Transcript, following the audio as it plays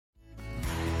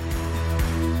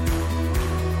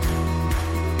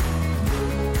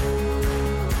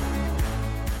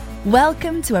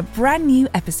Welcome to a brand new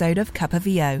episode of Cup of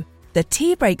VO, the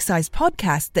tea break-sized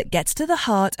podcast that gets to the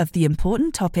heart of the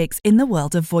important topics in the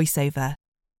world of voiceover.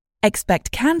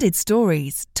 Expect candid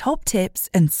stories, top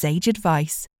tips, and sage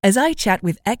advice as I chat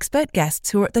with expert guests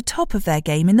who are at the top of their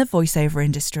game in the voiceover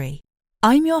industry.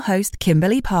 I'm your host,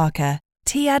 Kimberly Parker,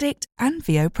 tea addict and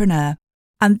VOpreneur.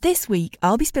 And this week,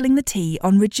 I'll be spilling the tea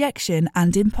on rejection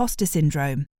and imposter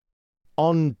syndrome.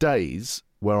 On days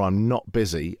where I'm not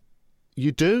busy,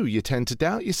 you tend to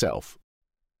doubt yourself.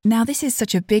 Now, this is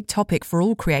such a big topic for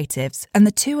all creatives, and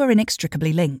the two are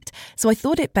inextricably linked, so I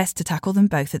thought it best to tackle them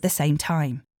both at the same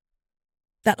time.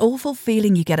 That awful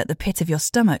feeling you get at the pit of your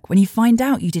stomach when you find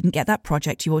out you didn't get that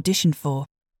project you auditioned for,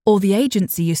 or the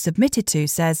agency you submitted to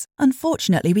says,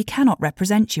 unfortunately, we cannot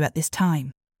represent you at this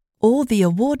time, or the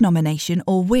award nomination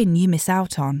or win you miss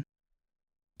out on.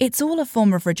 It's all a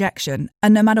form of rejection,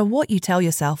 and no matter what you tell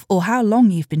yourself or how long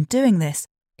you've been doing this,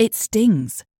 it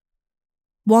stings.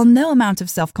 While no amount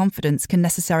of self-confidence can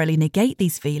necessarily negate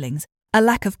these feelings, a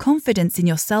lack of confidence in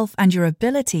yourself and your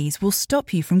abilities will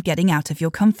stop you from getting out of your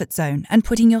comfort zone and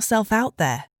putting yourself out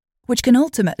there, which can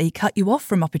ultimately cut you off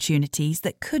from opportunities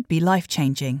that could be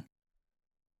life-changing.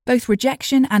 Both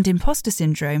rejection and imposter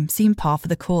syndrome seem par for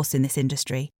the course in this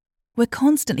industry. We're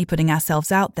constantly putting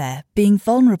ourselves out there, being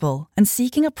vulnerable, and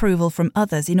seeking approval from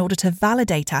others in order to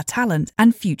validate our talent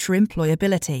and future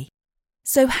employability.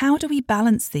 So how do we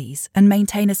balance these and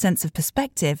maintain a sense of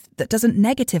perspective that doesn't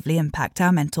negatively impact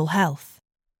our mental health?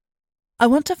 I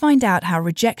want to find out how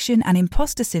rejection and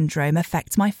imposter syndrome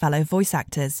affects my fellow voice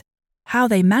actors, how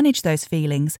they manage those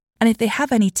feelings, and if they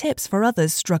have any tips for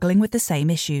others struggling with the same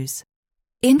issues.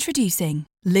 Introducing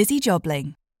Lizzie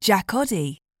Jobling, Jack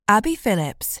Oddie, Abby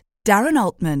Phillips, Darren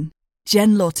Altman,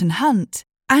 Jen Lawton-Hunt,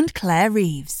 and Claire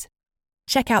Reeves.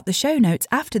 Check out the show notes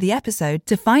after the episode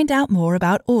to find out more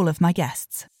about all of my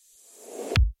guests.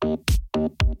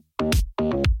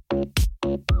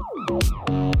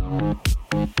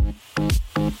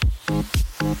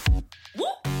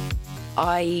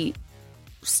 I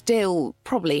still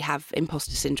probably have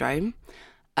imposter syndrome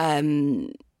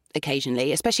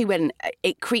occasionally, especially when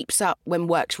it creeps up when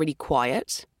work's really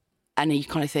quiet. And you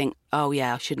kind of think, oh,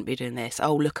 yeah, I shouldn't be doing this.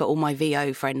 Oh, look at all my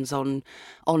VO friends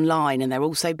online and they're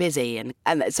all so busy. And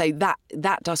so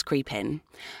that does creep in.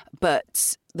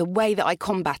 But the way that I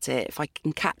combat it, if I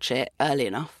can catch it early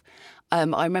enough,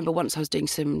 I remember once I was doing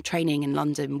some training in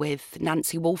London with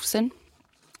Nancy Wolfson.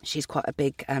 She's quite a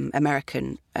big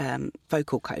American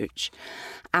vocal coach.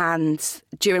 And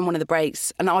during one of the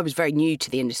breaks, and I was very new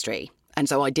to the industry, and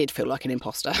so I did feel like an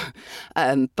imposter.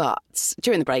 But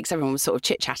during the breaks, everyone was sort of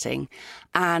chit-chatting.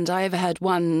 And I overheard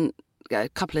a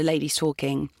couple of ladies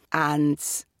talking, and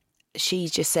she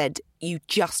just said, you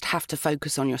just have to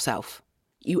focus on yourself.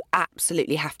 You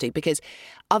absolutely have to, because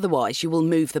otherwise you will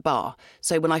move the bar.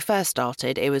 So when I first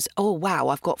started, it was, oh, wow,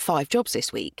 I've got 5 jobs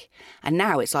this week. And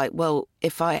now it's like, well,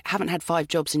 if I haven't had 5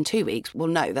 jobs in 2 weeks, well,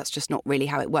 no, that's just not really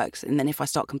how it works. And then if I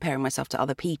start comparing myself to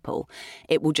other people,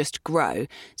 it will just grow.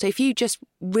 So if you just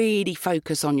really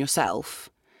focus on yourself,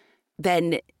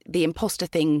 then the imposter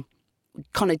thing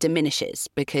kind of diminishes,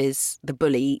 because the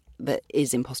bully that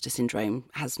is imposter syndrome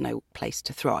has no place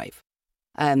to thrive.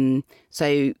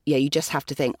 So yeah, you just have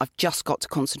to think, I've just got to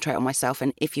concentrate on myself.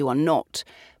 And if you are not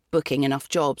booking enough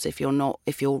jobs, if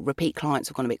your repeat clients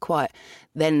have gone a bit quiet,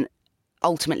 then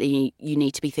ultimately you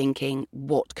need to be thinking,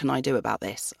 what can I do about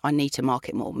this? I need to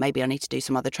market more. Maybe I need to do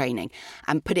some other training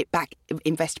and put it back,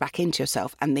 invest back into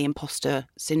yourself. And the imposter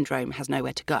syndrome has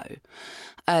nowhere to go.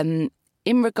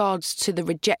 In regards to the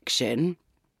rejection,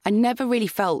 I never really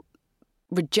felt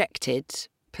rejected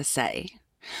per se.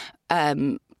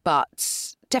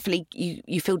 But definitely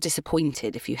you feel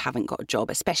disappointed if you haven't got a job,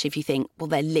 especially if you think, well,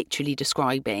 they're literally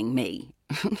describing me,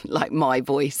 like my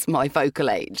voice, my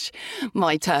vocal age,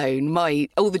 my tone,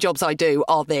 all the jobs I do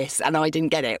are this, and I didn't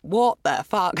get it. What the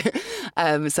fuck?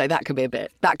 So that can be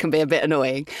a bit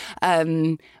annoying.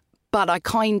 But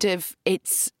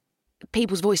it's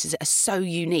people's voices are so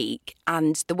unique,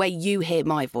 and the way you hear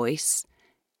my voice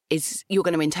is you're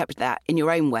going to interpret that in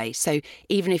your own way. So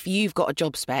even if you've got a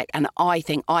job spec and I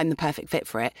think I'm the perfect fit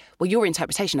for it, well, your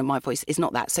interpretation of my voice is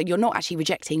not that. So you're not actually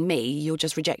rejecting me, you're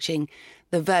just rejecting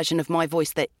the version of my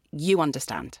voice that you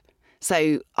understand.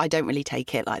 So I don't really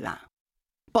take it like that.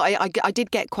 But I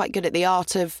did get quite good at the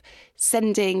art of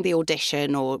sending the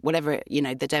audition or whatever,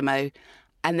 the demo,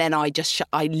 and then I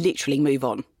literally move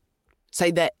on. So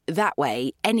that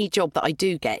way, any job that I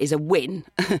do get is a win.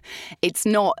 It's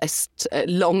not a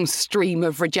long stream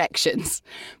of rejections,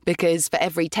 because for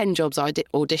every 10 jobs I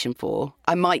audition for,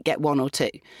 I might get 1 or 2.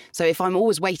 So if I'm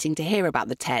always waiting to hear about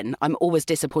the 10, I'm always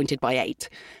disappointed by 8.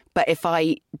 But if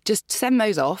I just send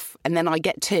those off and then I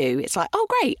get 2, it's like, oh,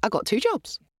 great, I got 2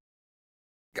 jobs.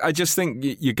 I just think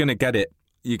you're going to get it.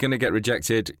 You're going to get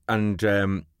rejected. And,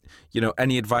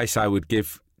 any advice I would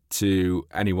give to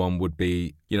anyone would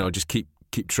be, just keep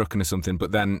trucking or something.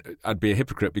 But then I'd be a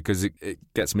hypocrite because it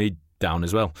gets me down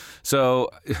as well. So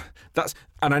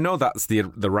and I know that's the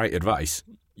right advice,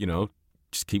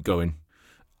 just keep going.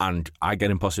 And I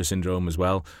get imposter syndrome as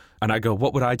well. And I go,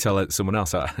 what would I tell someone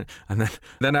else? And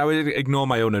then I would ignore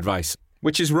my own advice,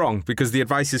 which is wrong because the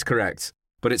advice is correct.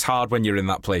 But it's hard when you're in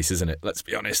that place, isn't it? Let's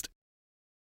be honest.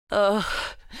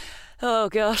 Oh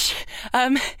gosh.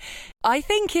 I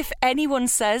think if anyone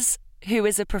says who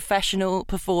is a professional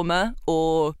performer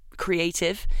or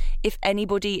creative, if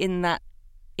anybody in that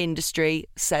industry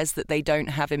says that they don't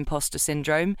have imposter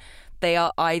syndrome, they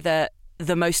are either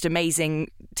the most amazing,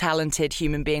 talented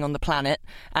human being on the planet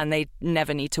and they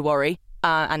never need to worry,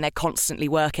 and they're constantly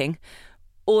working,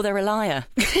 or they're a liar.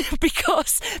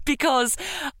 because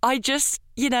I just,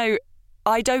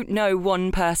 I don't know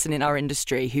one person in our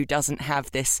industry who doesn't have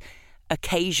this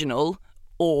occasional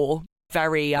or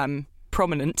very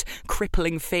prominent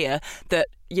crippling fear that,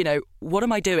 what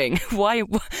am I doing? Why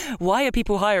are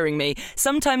people hiring me?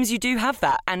 Sometimes you do have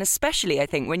that. And especially, I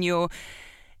think, when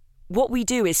what we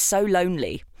do is so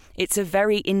lonely. It's a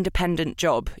very independent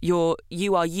job. You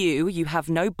are you have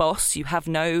no boss, you have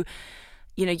no,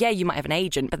 you might have an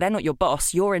agent, but they're not your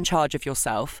boss. You're in charge of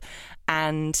yourself.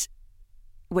 And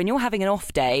when you're having an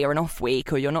off day or an off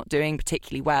week, or you're not doing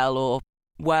particularly well, or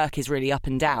work is really up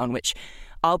and down, which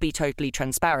I'll be totally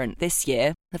transparent, this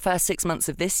year, the first 6 months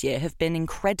of this year have been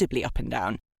incredibly up and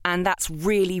down. And that's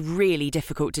really, really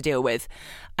difficult to deal with.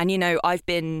 And, I've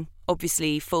been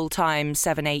obviously full-time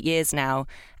 7-8 years now,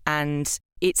 and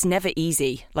it's never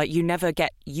easy. Like, you never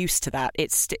get used to that.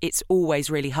 It's always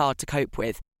really hard to cope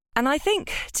with. And I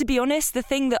think, to be honest, the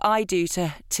thing that I do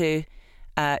to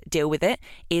deal with it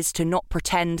is to not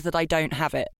pretend that I don't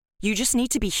have it. You just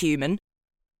need to be human.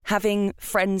 Having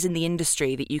friends in the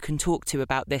industry that you can talk to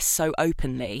about this so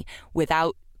openly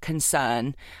without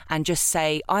concern, and just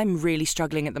say, I'm really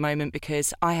struggling at the moment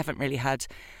because I haven't really had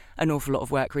an awful lot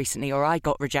of work recently, or I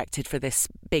got rejected for this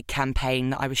big campaign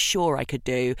that I was sure I could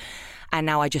do, and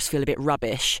now I just feel a bit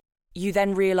rubbish. You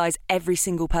then realise every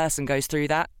single person goes through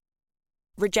that.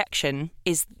 Rejection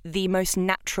is the most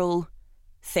natural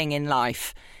thing in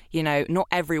life. Not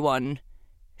everyone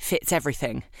fits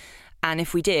everything. And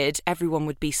if we did, everyone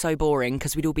would be so boring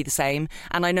because we'd all be the same.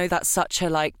 And I know that's such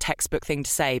a textbook thing to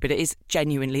say, but it is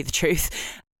genuinely the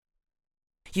truth.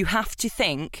 You have to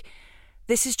think,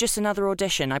 this is just another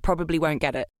audition. I probably won't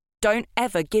get it. Don't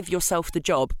ever give yourself the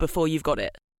job before you've got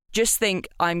it. Just think,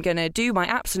 I'm going to do my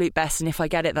absolute best, and if I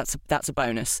get it, that's a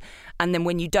bonus. And then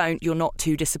when you don't, you're not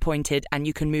too disappointed and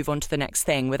you can move on to the next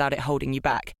thing without it holding you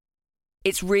back.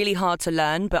 It's really hard to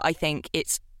learn, but I think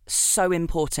it's so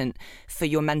important for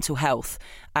your mental health,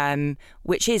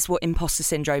 which is what imposter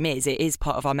syndrome is. It is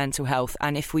part of our mental health.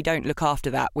 And if we don't look after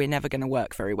that, we're never going to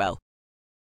work very well.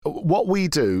 What we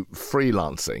do,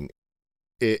 freelancing,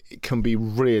 it can be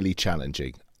really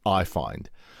challenging, I find.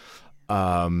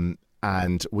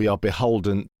 And we are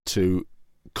beholden to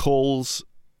calls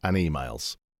and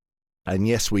emails. And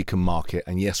yes, we can market,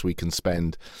 and yes, we can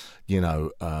spend,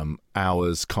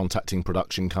 hours contacting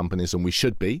production companies, and we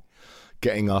should be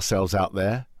getting ourselves out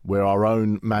there. We're our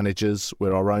own managers,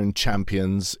 we're our own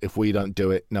champions. If we don't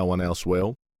do it, no one else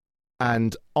will.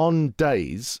 And on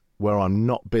days where I'm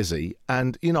not busy,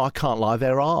 and, I can't lie,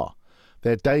 there are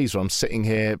days where I'm sitting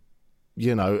here,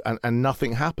 and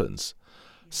nothing happens.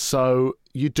 So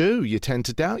you tend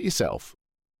to doubt yourself,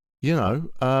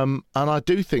 and I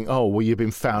do think, you've been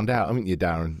found out, haven't you,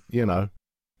 Darren?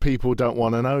 People don't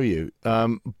want to know you.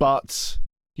 But,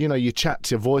 you chat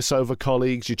to voiceover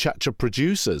colleagues, you chat to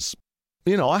producers.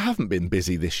 I haven't been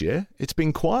busy this year. It's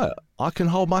been quiet. I can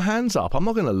hold my hands up. I'm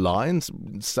not going to lie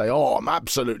and say, I'm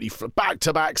absolutely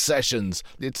back-to-back sessions.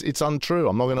 It's untrue.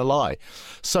 I'm not going to lie.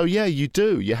 So, yeah, you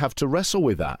do. You have to wrestle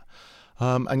with that.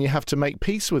 And you have to make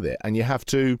peace with it. And you have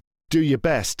to do your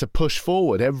best to push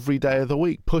forward every day of the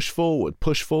week. Push forward.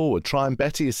 Try and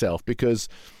better yourself, because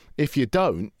if you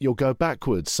don't, you'll go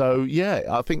backwards. So, yeah,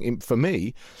 I think for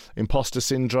me, imposter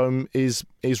syndrome is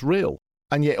real.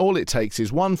 And yet all it takes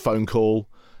is one phone call,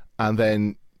 and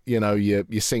then, you're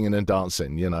singing and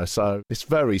dancing, So it's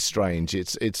very strange.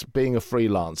 It's being a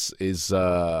freelance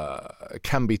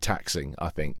can be taxing, I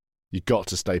think. You've got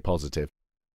to stay positive.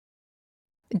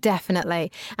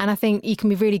 Definitely. And I think you can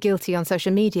be really guilty on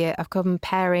social media of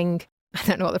comparing, I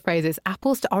don't know what the phrase is,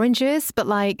 apples to oranges, but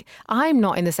like I'm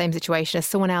not in the same situation as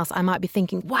someone else. I might be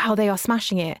thinking, wow, they are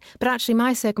smashing it. But actually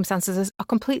my circumstances are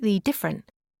completely different.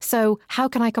 So how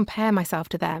can I compare myself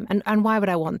to them? And why would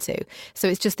I want to? So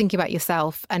it's just thinking about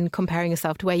yourself and comparing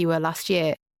yourself to where you were last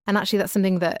year. And actually that's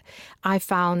something that I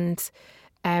found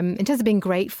in terms of being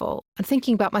grateful and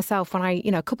thinking about myself when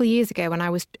a couple of years ago when I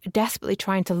was desperately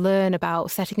trying to learn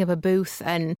about setting up a booth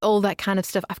and all that kind of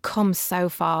stuff. I've come so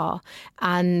far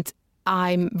and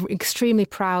I'm extremely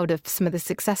proud of some of the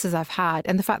successes I've had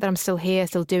and the fact that I'm still here,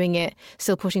 still doing it,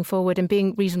 still pushing forward and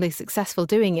being reasonably successful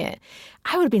doing it.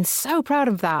 I would have been so proud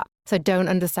of that. So don't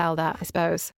undersell that, I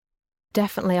suppose.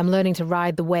 Definitely, I'm learning to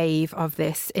ride the wave of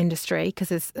this industry because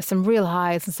there's some real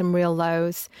highs and some real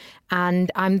lows. And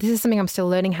this is something I'm still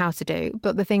learning how to do.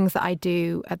 But the things that I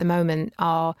do at the moment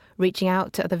are reaching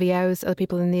out to other VOs, other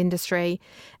people in the industry.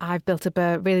 I've built up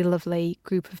a really lovely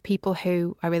group of people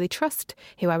who I really trust,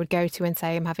 who I would go to and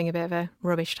say I'm having a bit of a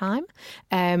rubbish time,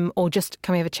 or just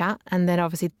come have a chat. And then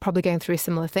obviously probably going through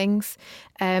similar things.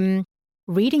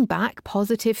 Reading back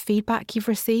positive feedback you've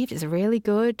received is really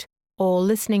good. Or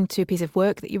listening to a piece of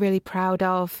work that you're really proud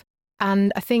of.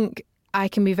 And I think I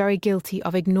can be very guilty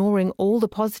of ignoring all the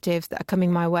positives that are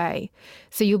coming my way.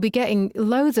 So you'll be getting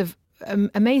loads of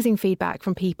amazing feedback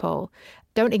from people.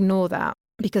 Don't ignore that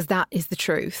because that is the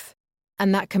truth.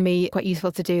 And that can be quite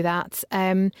useful to do that.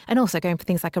 And also going for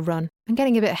things like a run and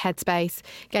getting a bit of headspace,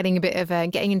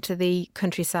 getting into the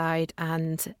countryside.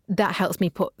 And that helps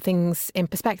me put things in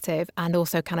perspective and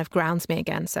also kind of grounds me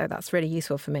again. So that's really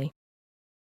useful for me.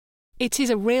 It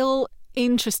is a real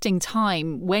interesting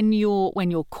time when you're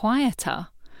quieter.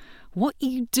 What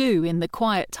you do in the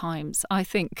quiet times, I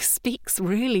think, speaks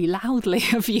really loudly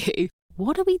of you.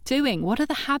 What are we doing? What are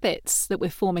the habits that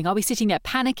we're forming? Are we sitting there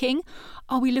panicking?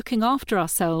 Are we looking after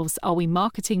ourselves? Are we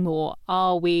marketing more?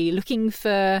 Are we looking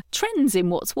for trends in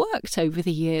what's worked over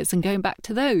the years and going back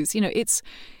to those?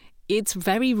 It's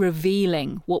very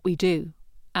revealing what we do.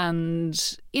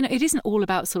 And, it isn't all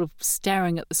about sort of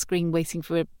staring at the screen waiting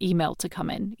for an email to come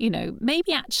in.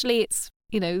 Maybe actually it's,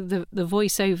 the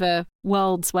voiceover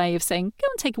world's way of saying, go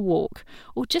and take a walk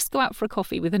or just go out for a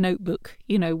coffee with a notebook.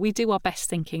 We do our best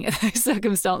thinking at those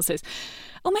circumstances.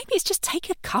 Or maybe it's just take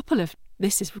a couple of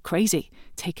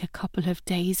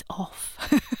days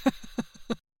off.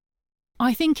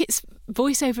 I think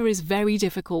voiceover is very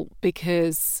difficult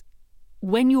because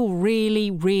when you're really,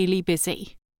 really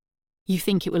busy, you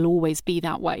think it will always be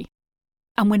that way.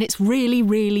 And when it's really,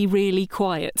 really, really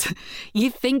quiet, you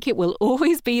think it will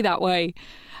always be that way.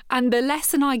 And the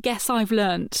lesson I guess I've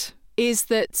learnt is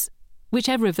that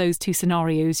whichever of those two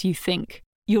scenarios you think,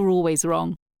 you're always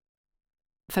wrong.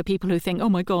 For people who think, oh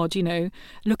my God,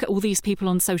 look at all these people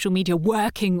on social media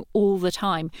working all the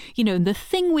time. And the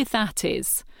thing with that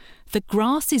is the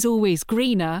grass is always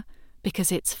greener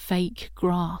because it's fake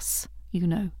grass,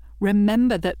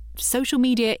 Remember that social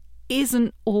media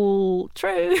isn't all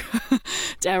true,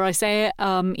 dare I say it,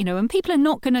 and people are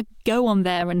not going to go on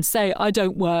there and say, I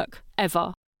don't work,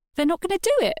 ever. They're not going to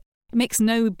do it. It makes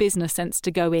no business sense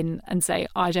to go in and say,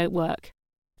 I don't work.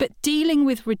 But dealing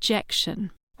with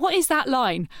rejection, what is that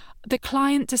line? The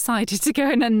client decided to go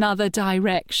in another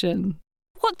direction.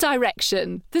 What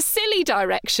direction? The silly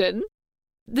direction.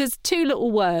 There's two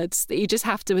little words that you just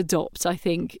have to adopt, I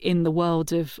think, in the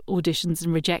world of auditions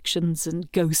and rejections and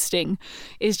ghosting,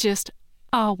 is just,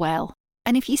 well.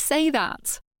 And if you say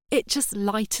that, it just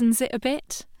lightens it a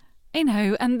bit,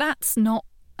 and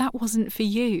that wasn't for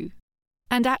you.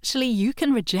 And actually, you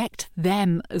can reject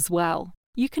them as well.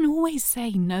 You can always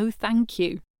say no, thank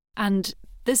you. And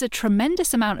there's a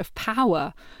tremendous amount of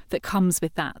power that comes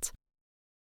with that.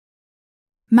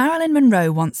 Marilyn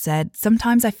Monroe once said,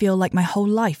 sometimes I feel like my whole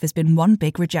life has been one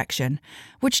big rejection,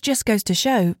 which just goes to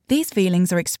show these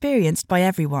feelings are experienced by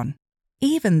everyone,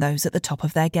 even those at the top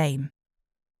of their game.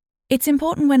 It's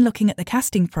important when looking at the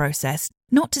casting process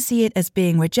not to see it as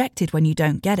being rejected when you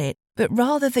don't get it, but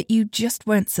rather that you just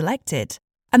weren't selected.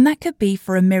 And that could be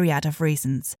for a myriad of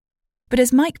reasons. But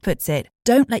as Mike puts it,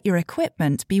 don't let your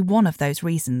equipment be one of those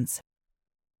reasons.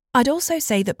 I'd also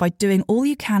say that by doing all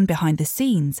you can behind the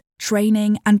scenes,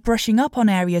 training and brushing up on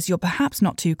areas you're perhaps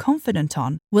not too confident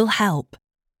on will help.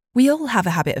 We all have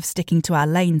a habit of sticking to our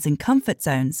lanes and comfort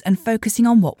zones and focusing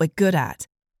on what we're good at.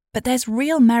 But there's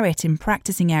real merit in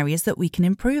practicing areas that we can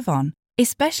improve on,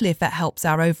 especially if that helps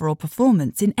our overall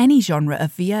performance in any genre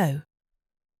of VO.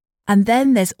 And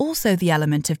then there's also the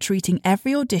element of treating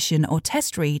every audition or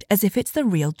test read as if it's the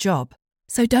real job.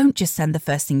 So don't just send the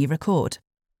first thing you record.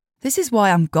 This is why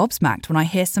I'm gobsmacked when I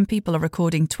hear some people are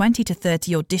recording 20 to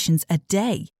 30 auditions a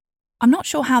day. I'm not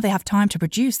sure how they have time to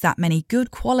produce that many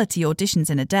good quality auditions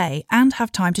in a day and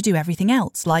have time to do everything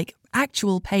else, like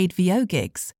actual paid VO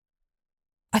gigs.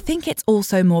 I think it's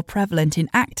also more prevalent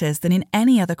in actors than in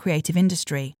any other creative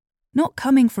industry. Not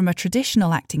coming from a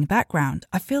traditional acting background,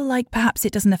 I feel like perhaps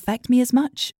it doesn't affect me as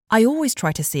much. I always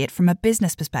try to see it from a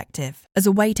business perspective, as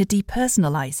a way to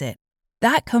depersonalize it.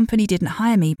 That company didn't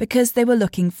hire me because they were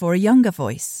looking for a younger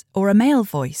voice, or a male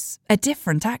voice, a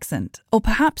different accent, or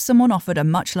perhaps someone offered a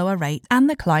much lower rate and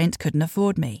the client couldn't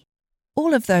afford me.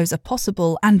 All of those are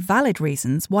possible and valid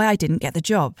reasons why I didn't get the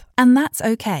job, and that's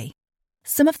okay.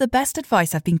 Some of the best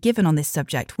advice I've been given on this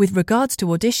subject with regards to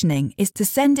auditioning is to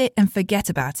send it and forget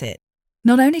about it.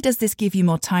 Not only does this give you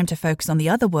more time to focus on the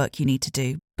other work you need to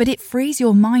do, but it frees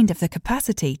your mind of the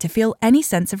capacity to feel any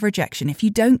sense of rejection if you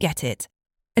don't get it.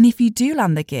 And if you do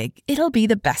land the gig, it'll be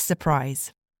the best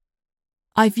surprise.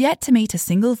 I've yet to meet a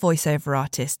single voiceover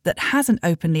artist that hasn't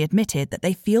openly admitted that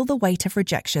they feel the weight of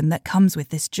rejection that comes with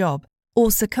this job,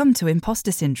 or succumb to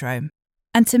imposter syndrome.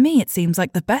 And to me, it seems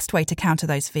like the best way to counter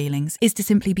those feelings is to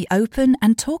simply be open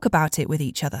and talk about it with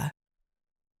each other.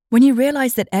 When you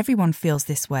realise that everyone feels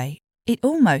this way, it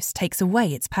almost takes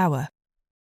away its power.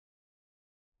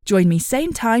 Join me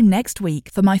same time next week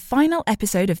for my final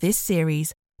episode of this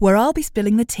series, where I'll be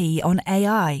spilling the tea on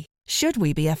AI. Should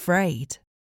we be afraid?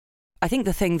 I think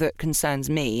the thing that concerns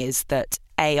me is that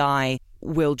AI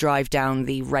will drive down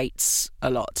the rates a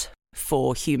lot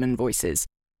for human voices.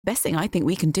 Best thing I think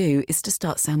we can do is to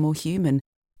start sound more human.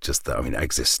 Just that,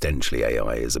 existentially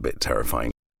AI is a bit terrifying.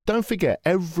 Don't forget,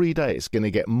 every day it's going to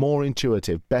get more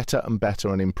intuitive, better and better,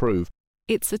 and improve.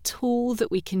 It's a tool that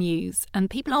we can use, and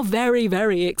people are very,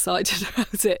 very excited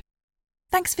about it.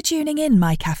 Thanks for tuning in,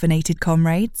 my caffeinated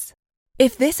comrades.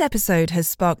 If this episode has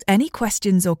sparked any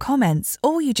questions or comments,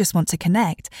 or you just want to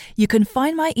connect, you can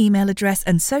find my email address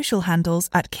and social handles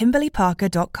at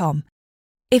kimberlyparker.com.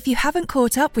 If you haven't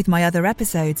caught up with my other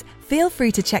episodes, feel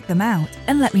free to check them out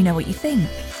and let me know what you think.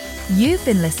 You've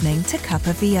been listening to Cup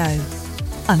of VO.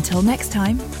 Until next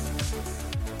time.